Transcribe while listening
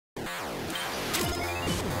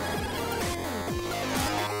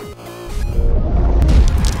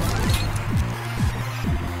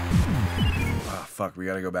fuck, we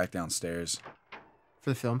gotta go back downstairs.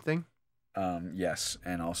 For the film thing? Yes,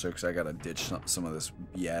 and also because I gotta ditch some of this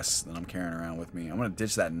BS that I'm carrying around with me. I'm gonna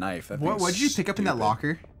ditch that knife. What did you pick up in that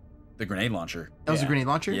locker? The grenade launcher. That was a grenade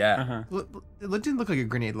launcher? Yeah. It didn't look like a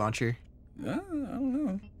grenade launcher. I don't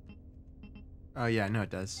know. Oh yeah, no, it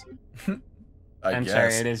does. I'm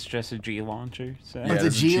sorry, it is just a G launcher. So. Yeah, it's a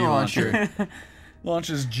G launcher.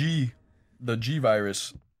 Launches G. The G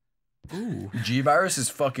virus. Ooh. G virus is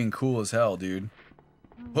fucking cool as hell, dude.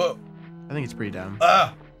 Whoa. I think it's pretty dumb.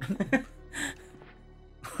 Ah!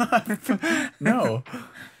 No.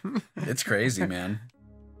 It's crazy, man.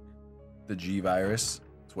 The G virus.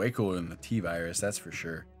 It's way cooler than the T virus, that's for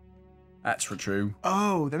sure. That's for true.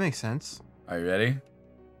 Oh, that makes sense. Are you ready?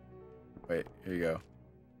 Wait, here you go.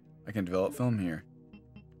 I can develop film here.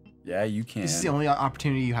 Yeah, you can. This is the only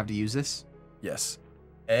opportunity you have to use this? Yes.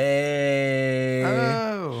 Hey.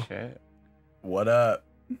 Oh. Shit. What up?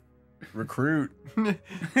 Recruit.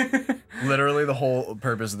 Literally the whole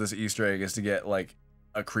purpose of this Easter egg is to get like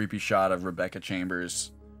a creepy shot of Rebecca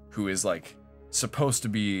Chambers, who is like supposed to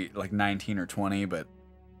be like 19 or 20, but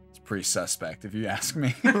it's pretty suspect if you ask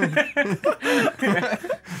me.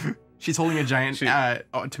 She's holding a giant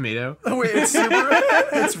tomato. Wait,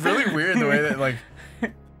 it's really weird the way that like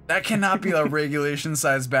that cannot be a regulation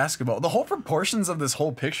sized basketball. The whole proportions of this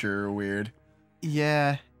whole picture are weird.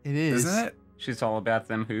 Yeah, it is. Isn't it? She's all about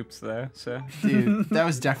them hoops, though, so... Dude, that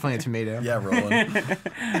was definitely a tomato. Yeah, Roland.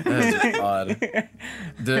 That is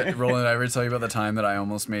odd. Roland, did I ever tell you about the time that I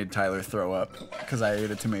almost made Tyler throw up because I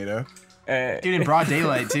ate a tomato? Dude, in broad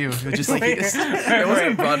daylight, too. It was just like... It wasn't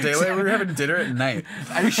in broad daylight. We were having dinner at night.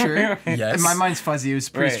 Are you sure? Yes. My mind's fuzzy. It was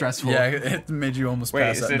pretty stressful. Yeah, it made you almost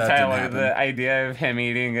pass out. Wait, so That Tyler, didn't the happen. idea of him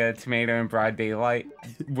eating a tomato in broad daylight,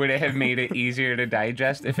 would it have made it easier to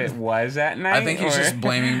digest if it was at night? I think he's just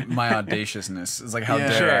blaming my audaciousness. It's like, how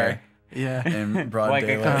Yeah. dare I? Yeah. In broad like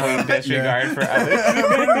daylight. a complete disregard for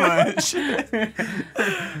others.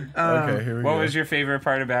 Okay, here we go. What was your favorite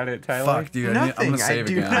part about it, Tyler? Fuck, dude. I'm Nothing. gonna save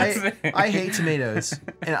again. I hate tomatoes,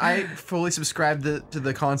 and I fully subscribe to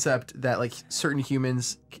the concept that like certain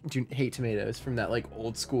humans do hate tomatoes from that like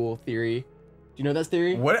old school theory. Do you know that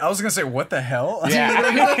theory? What? I was gonna say, what the hell? Yeah.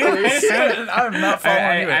 I'm not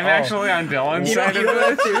following you at I'm all. actually on Dylan's You side of know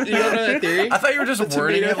this. that theory? You don't know that theory? I thought you were just The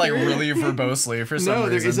wording tomato it like theory? really verbosely for some No,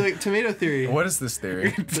 there reason. is a tomato theory. What is this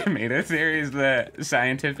theory? Tomato theory is the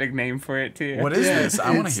scientific name for it, too. What is this?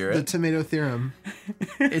 I want to hear The it. tomato theorem.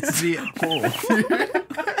 It's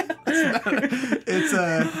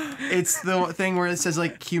the it's the thing where it says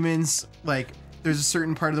like humans like there's a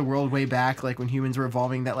certain part of the world way back like when humans were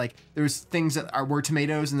evolving that like there's things that were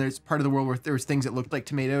tomatoes and there's part of the world where there was things that looked like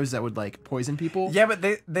tomatoes that would like poison people. Yeah, but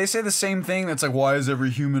they say the same thing. That's like, why is every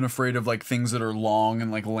human afraid of like things that are long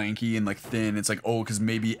and like lanky and like thin? It's like, oh, because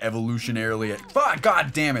maybe evolutionarily,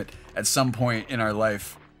 God damn it, at some point in our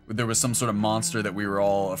life there was some sort of monster that we were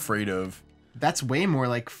all afraid of. That's way more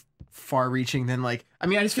like far-reaching than like. I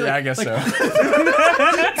mean, I just feel Yeah, like I guess like, so.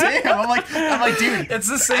 Damn, I'm like, dude. It's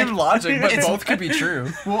the same logic, but It's- both could be true.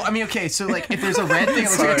 Well, I mean, okay, so like if there's a red thing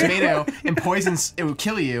that looks like a tomato and poisons, it will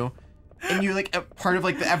kill you. And you're like a part of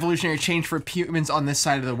like the evolutionary change for humans on this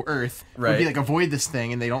side of the earth would Right. be like avoid this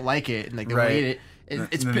thing, and they don't like it, and like they Right. hate it.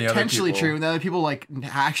 It's And then the other potentially people- true, and the other people like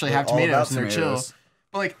actually have They're all tomatoes about and they're chill. tomatoes.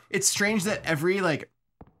 But like it's strange that every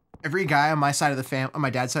guy on my side of the on my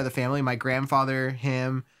dad's side of the family, my grandfather,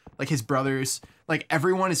 him, like his brothers, like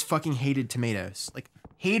everyone has fucking hated tomatoes, like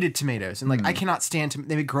hated tomatoes, and like I cannot stand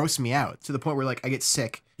they gross me out to the point where like I get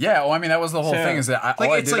sick. Yeah, well, I mean, that was the whole So, thing. Is that like,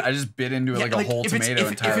 all I it's did? like- I just bit into it Yeah, like a like, whole if it's- tomato if-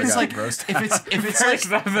 and if Tyler it's got like- grossed if out. it's like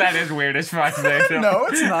First off, that is weird as fuck. Though. No,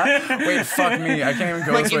 it's not. Wait, fuck me. I can't even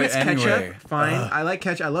go like this if way it's anyway. ketchup, fine. I like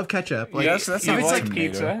ketchup. I love ketchup. Like, Yes, that's you not like tomato.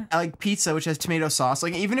 pizza? I like pizza, which has tomato sauce.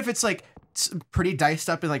 Like even if it's like pretty diced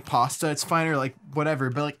up in like pasta, it's fine or like whatever.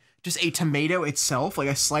 But like just a tomato itself, like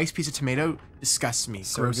a sliced piece of tomato, disgusts me,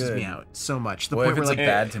 grosses good. me out so much. The What point if where it's like like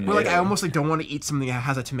bad tomato? where like I almost like don't want to eat something that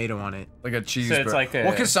has a tomato on it. Like a cheeseburger. it's like a-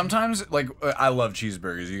 well, because sometimes, like, I love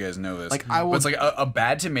cheeseburgers. You guys know this. Like, I But will- it's like a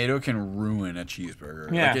bad tomato can ruin a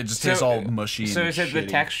cheeseburger. Yeah. Like, it just So- tastes all mushy. So and is it the shitty.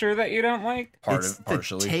 texture that you don't like? It's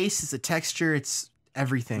Partially. the taste, it's the texture, it's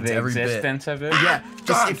everything. The every bit. existence of it? Yeah, just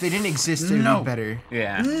God. if they didn't exist, it'd No. be better.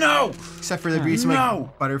 Yeah. No! Except for there'd be some No.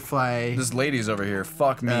 like butterfly. This lady's over here.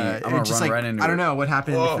 Fuck me. I'm it gonna just run like right into I don't it. know what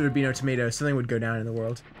happened if Oh. there would be no tomatoes. Something would go down in the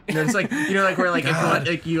world. You know, it's like like where like if God.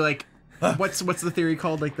 like you like what's the theory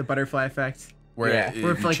called, like the butterfly effect? Where Yeah. if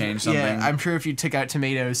Where you change something. yeah, I'm sure if you took out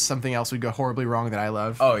tomatoes, something else would go horribly wrong that I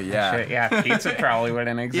love. Oh, yeah. Shit, yeah, pizza probably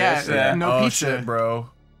wouldn't exist. Yeah, Yeah. no oh, pizza. shit, bro.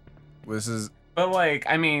 This is... But like,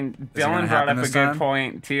 I mean, Is it gonna Dylan brought happen up a this good time?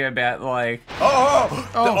 point too about like, Roland.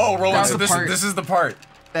 that was So the part. this is the part.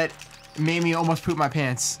 That made me almost poop my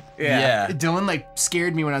pants. yeah. Dylan like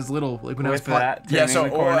scared me when I was little, like when I was With that, Yeah, turning so the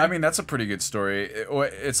corner. I mean that's a pretty good story.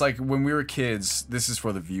 It's like when we were kids. This is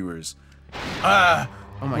for the viewers. Ah,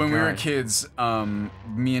 Oh my when we were God. kids,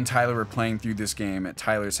 me and Tyler were playing through this game at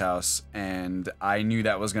Tyler's house, and I knew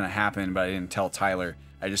that was gonna happen, but I didn't tell Tyler.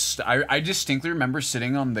 I distinctly remember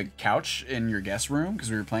sitting on the couch in your guest room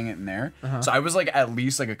because we were playing it in there. So I was like at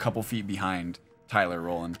least like a couple feet behind Tyler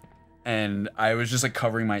Roland. And I was just like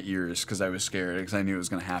covering my ears because I was scared because I knew it was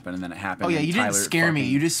gonna happen, and then it happened. Oh yeah, and you didn't Tyler scare me.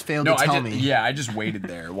 fucking- You just failed No, to tell I me. yeah, I just waited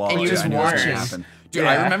there while And you just I knew it was gonna watched. happen. Dude, Yeah.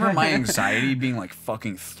 I remember my anxiety being like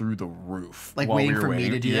fucking through the roof. Like while waiting we were for me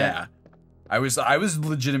to do yeah. that? I was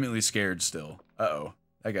legitimately scared still. Uh-oh.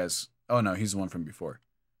 That guy's oh no, he's the one from before.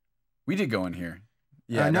 We did go in here.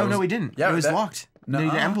 Yeah. no, that was- we didn't. Yeah, it was that- locked. No,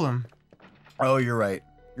 No, the emblem. Oh, you're right.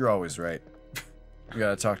 You're always right. We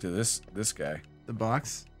gotta talk to this guy. The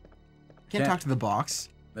box. Can't Can't- talk to the box.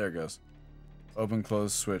 There it goes. Open,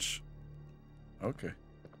 close, switch. Okay.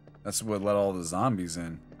 That's what let all the zombies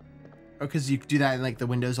in. Oh, because you do that and like the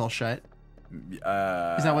windows all shut. Is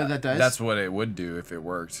that what that does? That's what it would do if it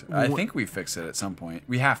worked. I Wh- think we fix it at some point.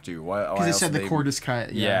 We have to. Why? Because it else said would the they- cord is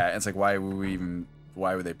cut. Yeah, it's like why would we even?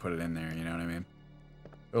 Why would they put it in there? You know what I mean?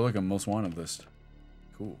 Oh, look, a most wanted list.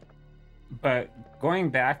 Cool. But going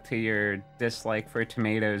back to your dislike for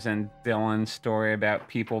tomatoes and Dylan's story about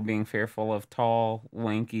people being fearful of tall,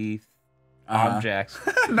 lanky objects.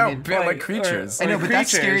 No, I mean, like creatures. I know, but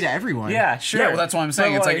that's creatures. scary to everyone. Yeah, sure. Yeah, well, that's what I'm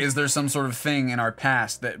saying. But, It's like, is there some sort of thing in our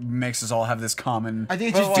past that makes us all have this common? I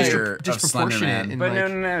think it's But, just like- Fear of disproportionate. Slenderman. And, But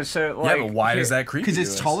like, no. So like, Yeah, but why does that creep? because you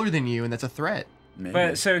it's to us? taller than you, and that's a threat. Maybe.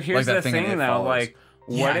 But so here's Like that the thing in thing It though, Follows. like,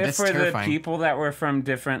 Yeah, what if that's for terrifying. the people that were from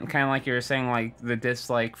different, kind of like you were saying, like the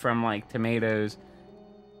dislike from like tomatoes,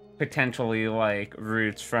 potentially like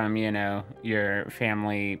roots from your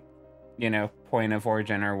family, point of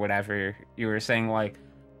origin or whatever you were saying, like,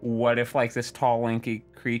 what if like this tall, lanky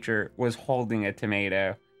creature was holding a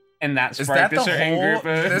tomato? And that Is sparked that a the certain whole? group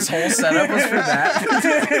of This whole setup was for that.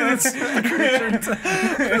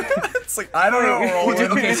 It's like I don't know. Well,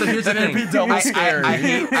 dude, okay, so here's the That'd thing. be double scary. I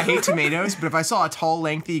hate tomatoes, but if I saw a tall,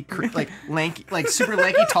 lengthy, super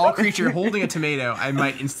lanky, tall creature holding a tomato, I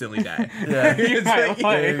might instantly die. Yeah. You might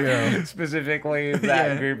There you like, go. specifically that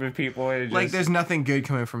Yeah. group of people. Are just, Like, there's nothing good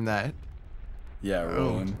coming from that. Yeah,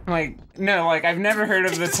 Roland. like, no, like I've never heard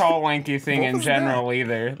of the tall lanky thing What in was general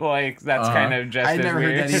either. Like that's kind of just I'd as never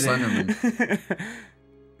heard weird. that either.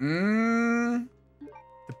 Slenderman.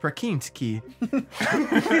 The Prakinski.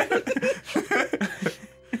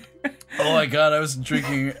 Oh my god, I was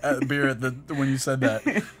drinking beer at when you said that.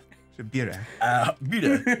 Beer.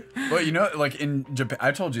 Beer. Well, like in Japan,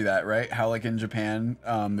 I told you that, right? How like in Japan,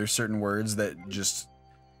 there's certain words that just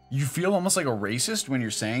you feel almost like a racist when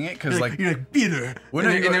you're saying it because like you're like beer. when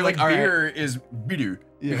and they're like, all right. beer is bidu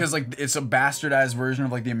because like it's a bastardized version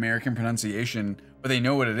of like the American pronunciation, but they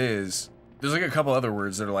know what it is. There's like a couple other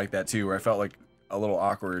words that are like that too, where I felt like a little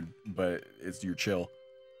awkward, but you're chill.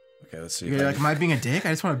 Okay, let's see. if You're I like, can- am I being a dick? I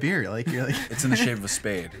just want a beer. Like, you're like, it's in the shape of a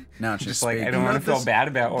spade. Now it's just Just like spade. I don't want to feel there's- bad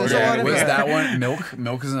about there's a lot ordering. of- Was Yeah. that one milk?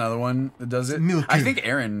 Milk is another one that does it. Milk. I think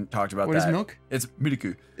Aaron talked about What that. is milk? It's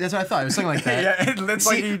miliku. that's what I thought. It was something like that. Yeah, it's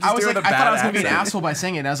like See, you just I was do it like, with a I thought I bad was gonna be an accent. asshole by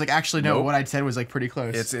saying it. And I was like, actually, no. Nope. What I said was like pretty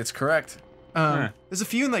close. It's correct. There's a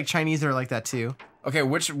few in like Chinese that are like that too. Okay,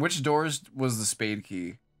 which doors was the spade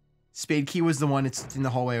key? Spade key was the one. It's in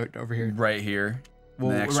the hallway over here. Right here.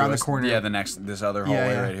 Well, Next around to the us. corner. Yeah, this other hallway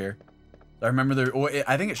yeah. right here. I remember there. Well,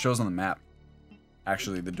 I think it shows on the map.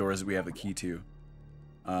 Actually, the doors that we have the key to.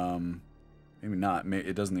 Maybe not.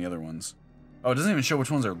 It does in the other ones. Oh, it doesn't even show which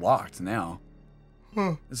ones are locked now.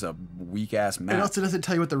 Huh. This is a weak ass map. It also doesn't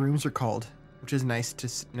tell you what the rooms are called, which is nice to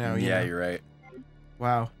know. you yeah, know? you're right.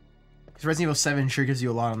 Wow. Because Resident Evil 7 sure gives you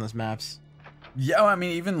a lot on those maps. Yeah, well, I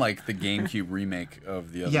mean, even like the GameCube remake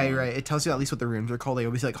of the other Yeah, one. you're right. It tells you at least what the rooms are called. They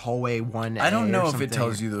always say like hallway 1A I don't know or if something. it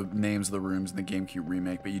tells you the names of the rooms in the GameCube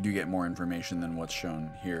remake, but you do get more information than what's shown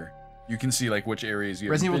here. You can see like which areas you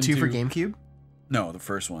have Resident Evil 2 been for to. GameCube? No, the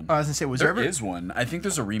first one. Oh, I was gonna say, was There there ever... is one. I think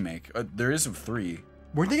there's a remake. There is of 3.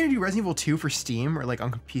 Weren't they gonna do Resident Evil 2 for Steam or like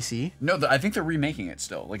on PC? No, I think they're remaking it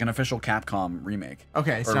still, like an official Capcom remake.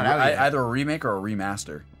 Okay, it's Or not out yet. either a remake or a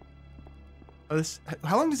remaster. Oh,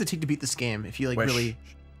 how long does it take to beat this game if you like Wait, really...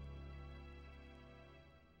 shh.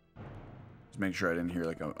 Just make sure I didn't hear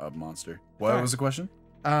like a monster. What Alright. was the question?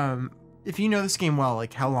 If you know this game well,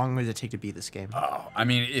 like how long does it take to beat this game? Oh, I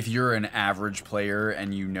mean, if you're an average player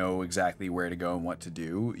and you know exactly where to go and what to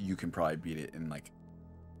do, you can probably beat it in like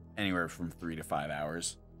anywhere from 3 to 5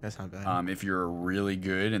 hours. That's not bad. If you're really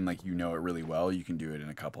good and like you know it really well, you can do it in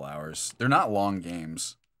a couple hours. They're not long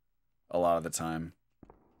games a lot of the time.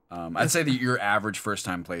 I'd say that your average first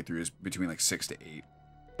time playthrough is between like 6 to 8.